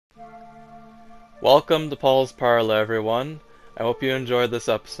Welcome to Paul's Parlour, everyone. I hope you enjoyed this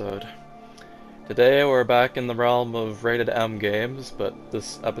episode. Today we're back in the realm of rated M games, but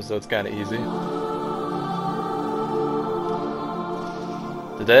this episode's kinda easy.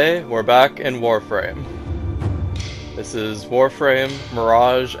 Today we're back in Warframe. This is Warframe,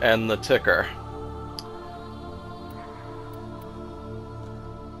 Mirage, and the Ticker.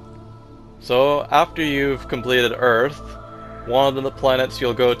 So, after you've completed Earth, one of the planets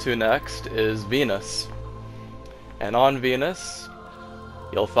you'll go to next is Venus. And on Venus,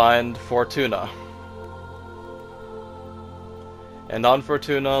 you'll find Fortuna. And on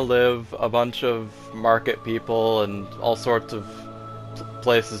Fortuna live a bunch of market people and all sorts of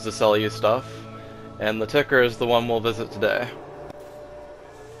places to sell you stuff. And the Ticker is the one we'll visit today.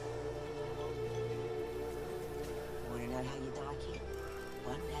 Want to know how you die, kid?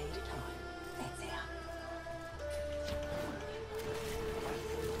 One day at a time. That's how.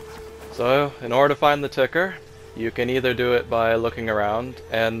 So, in order to find the Ticker, you can either do it by looking around,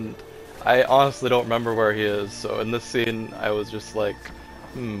 and I honestly don't remember where he is, so in this scene I was just like,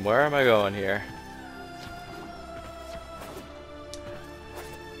 where am I going here?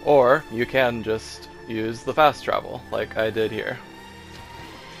 Or you can just use the fast travel, like I did here.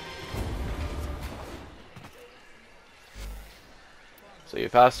 So you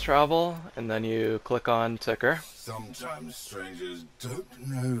fast travel, and then you click on Ticker. Sometimes strangers don't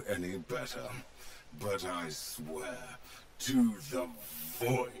know any better, but I swear to the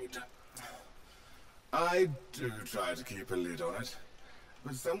void. I do try to keep a lid on it,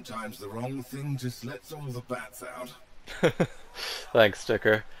 but sometimes the wrong thing just lets all the bats out. Thanks,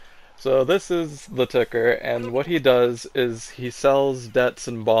 Ticker. So this is the Ticker, and what he does is he sells debts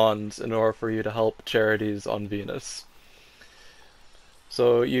and bonds in order for you to help charities on Venus.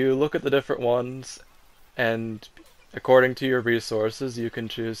 So you look at the different ones, and according to your resources, you can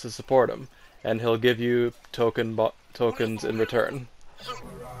choose to support him, and he'll give you tokens in return.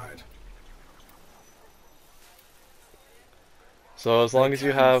 Right. So as long as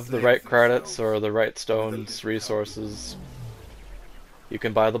you have the right credits or the right stones, resources, you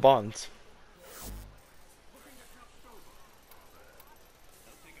can buy the bonds.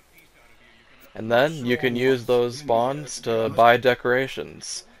 And then you can use those bonds to buy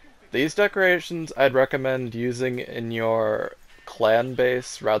decorations. These decorations I'd recommend using in your clan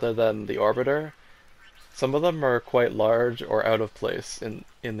base rather than the Orbiter. Some of them are quite large or out of place in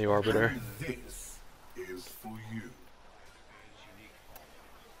the Orbiter. And this is for you.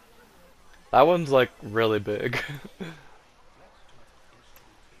 That one's like really big.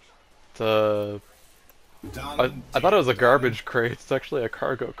 I thought it was a garbage crate. It's actually a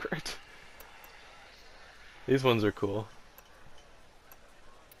cargo crate. These ones are cool.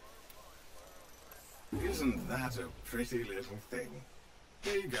 Isn't that a pretty little thing?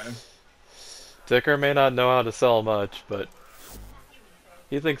 Here you go. Ticker may not know how to sell much, but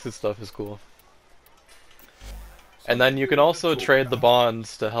he thinks his stuff is cool. And then you can also trade the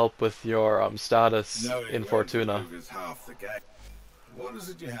bonds to help with your status in Fortuna. Is half the game. What is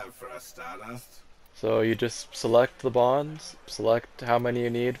it you have for us, Stardust? So you just select the bonds, select how many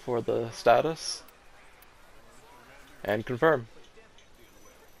you need for the status, and confirm.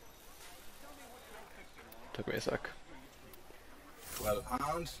 Took me a sec. Well,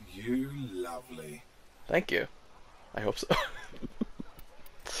 aren't you lovely? Thank you. I hope so.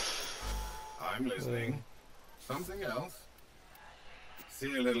 I'm listening. Something else?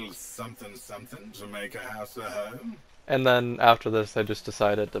 See a little something something to make a house a home? And then after this I just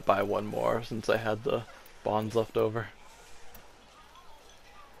decided to buy one more since I had the bonds left over.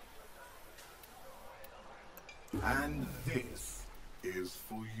 And this is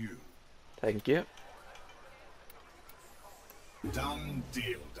for you. Thank you. Done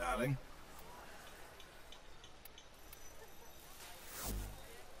deal, darling.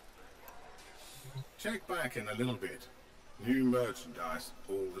 Check back in a little bit. New merchandise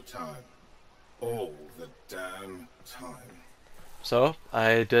all the time. All the damn time. So,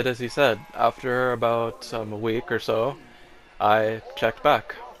 I did as he said. After about a week or so, I checked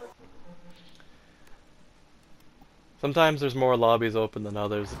back. Sometimes there's more lobbies open than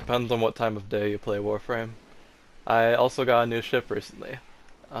others. It depends on what time of day you play Warframe. I also got a new ship recently.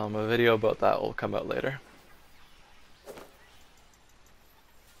 A video about that will come out later.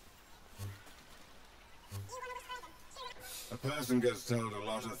 A person gets told a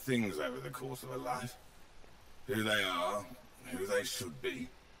lot of things over the course of a life. Who they are, who they should be.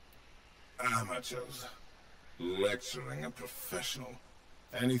 Amateurs. Lecturing a professional.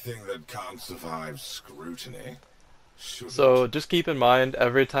 Anything that can't survive scrutiny shouldn't. So just keep in mind,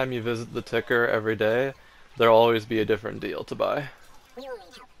 every time you visit the Ticker every day, there'll always be a different deal to buy. We will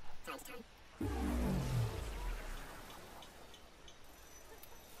need help time to time.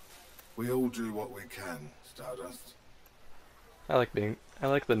 We all do what we can, Stardust. I like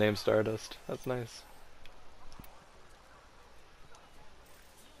the name Stardust. That's nice.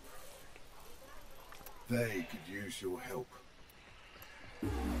 They could use your help.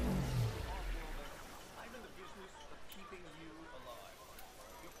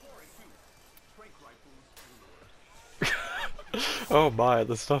 Oh my,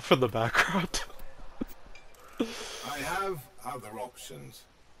 the stuff in the background. I have other options.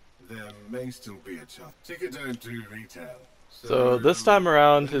 There may still be a chance. Tickets don't do retail. So this time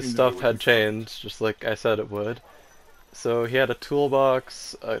around let his me know stuff when had you find changed, just like I said it would. So he had a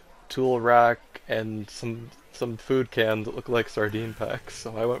toolbox, a tool rack, and some food cans that looked like sardine packs,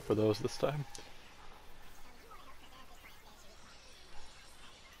 so I went for those this time.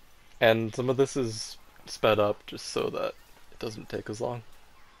 And some of this is sped up just so that it doesn't take as long.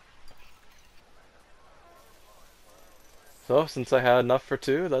 So since I had enough for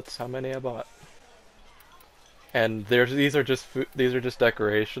two, that's how many I bought. And these are just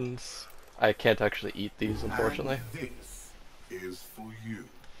decorations. I can't actually eat these, unfortunately. And this is for you.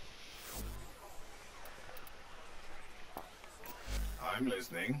 I'm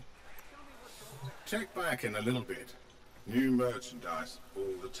listening. Check back in a little bit. New merchandise all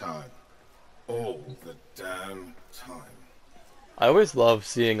the time. All the damn time. I always love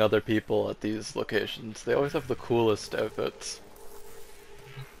seeing other people at these locations. They always have the coolest outfits.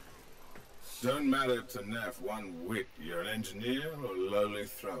 Don't matter to Neff one whit. You're an engineer or a lowly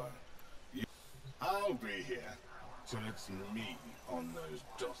thrower. I'll be here till it's me on those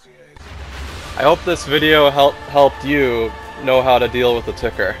dossiers. I hope this video helped you know how to deal with the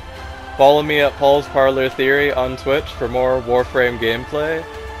ticker. Follow me at Paul's Parlour Theory on Twitch for more Warframe gameplay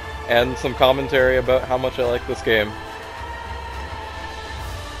and some commentary about how much I like this game.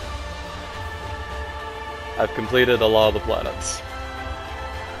 I've completed a lot of the planets.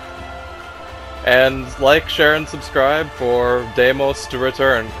 And like, share, and subscribe for Deimos to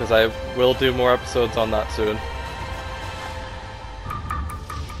return, because I will do more episodes on that soon.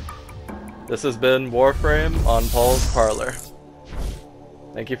 This has been Warframe on Paul's Parlour.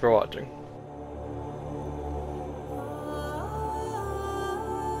 Thank you for watching.